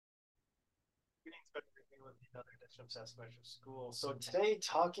Greetings, but here with another edition of SaaS Special School. So today,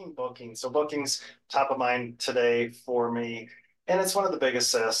 talking bookings. So bookings top of mind today for me, and it's one of the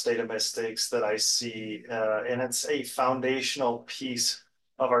biggest SaaS data mistakes that I see, and it's a foundational piece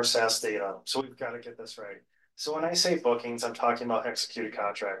of our SaaS data. So we've got to get this right. So when I say bookings, I'm talking about executed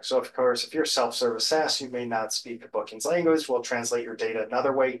contracts. So of course, if you're self-service SaaS, you may not speak the bookings language. We'll translate your data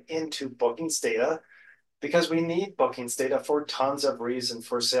another way into bookings data because we need bookings data for tons of reasons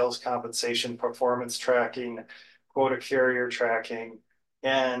for sales compensation, performance tracking, quota carrier tracking,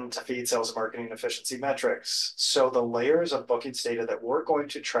 and to feed sales and marketing efficiency metrics. So the layers of bookings data that we're going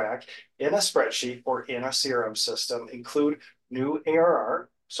to track in a spreadsheet or in a CRM system include new ARR,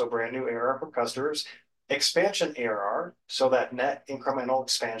 so brand new ARR from customers, expansion ARR, so that net incremental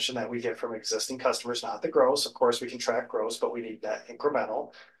expansion that we get from existing customers, not the gross. Of course, we can track gross, but we need net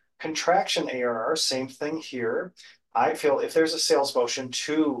incremental. Contraction ARR, same thing here. I feel if there's a sales motion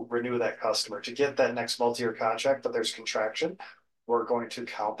to renew that customer, to get that next multi-year contract, but there's contraction, we're going to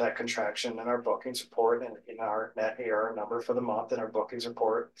count that contraction in our bookings report and in our net ARR number for the month in our bookings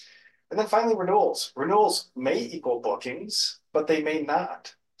report. And then finally, renewals. Renewals may equal bookings, but they may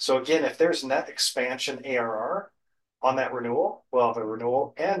not. So again, if there's net expansion ARR on that renewal, we'll have a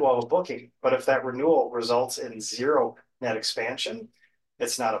renewal and we'll have a booking. But if that renewal results in zero net expansion,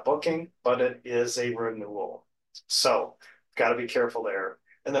 it's not a booking, but it is a renewal. So got to be careful there.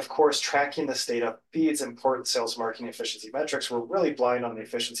 And of course, tracking this data feeds important sales marketing efficiency metrics. We're really blind on the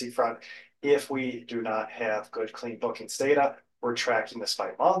efficiency front if we do not have good, clean bookings data. We're tracking this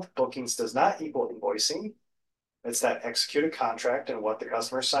by month. Bookings does not equal invoicing. It's that executed contract and what the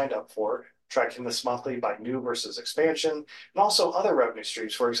customer signed up for, tracking this monthly by new versus expansion, and also other revenue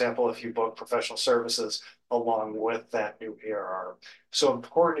streams. For example, if you book professional services along with that new ARR. So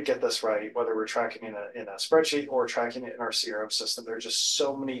important to get this right, whether we're tracking in a spreadsheet or tracking it in our CRM system. There are just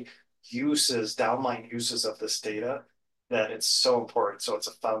so many uses, downline uses of this data that it's so important. So it's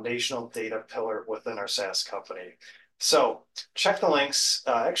a foundational data pillar within our SaaS company. So check the links.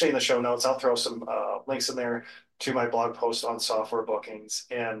 Actually, in the show notes, I'll throw some links in there to my blog post on software bookings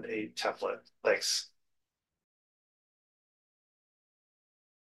and a template. Thanks.